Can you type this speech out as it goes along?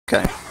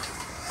Okay,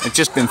 they've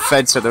just been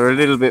fed, so they're a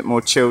little bit more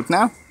chilled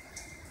now.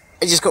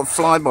 I just got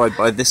flybyed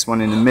by this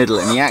one in the middle,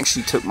 and he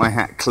actually took my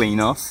hat clean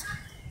off.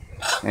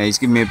 Yeah, he's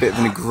giving me a bit of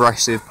an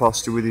aggressive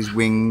posture with his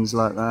wings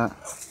like that.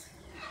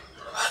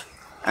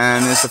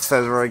 And there's the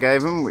feather I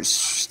gave him,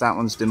 which that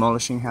one's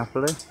demolishing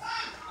happily.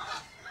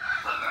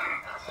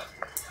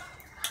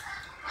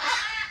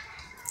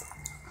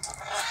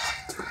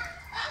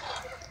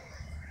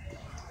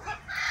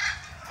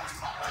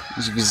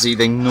 As you can see,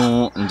 they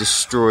gnaw and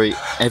destroy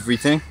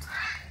everything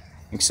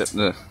except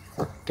the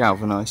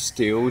galvanized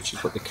steel, which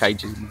is what the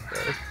cage is.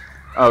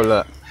 Oh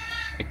look,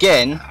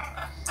 again,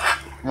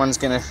 one's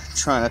gonna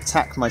try and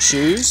attack my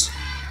shoes.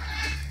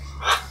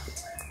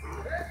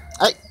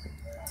 Hey,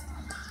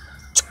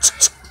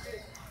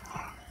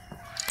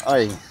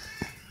 hey.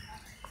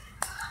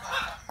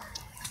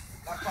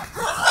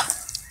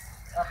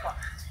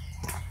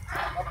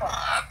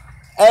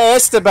 Hey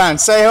Esteban,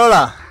 say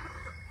hola.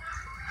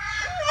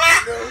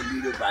 No,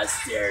 little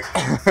bastard.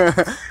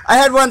 I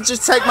had one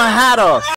just take my hat off.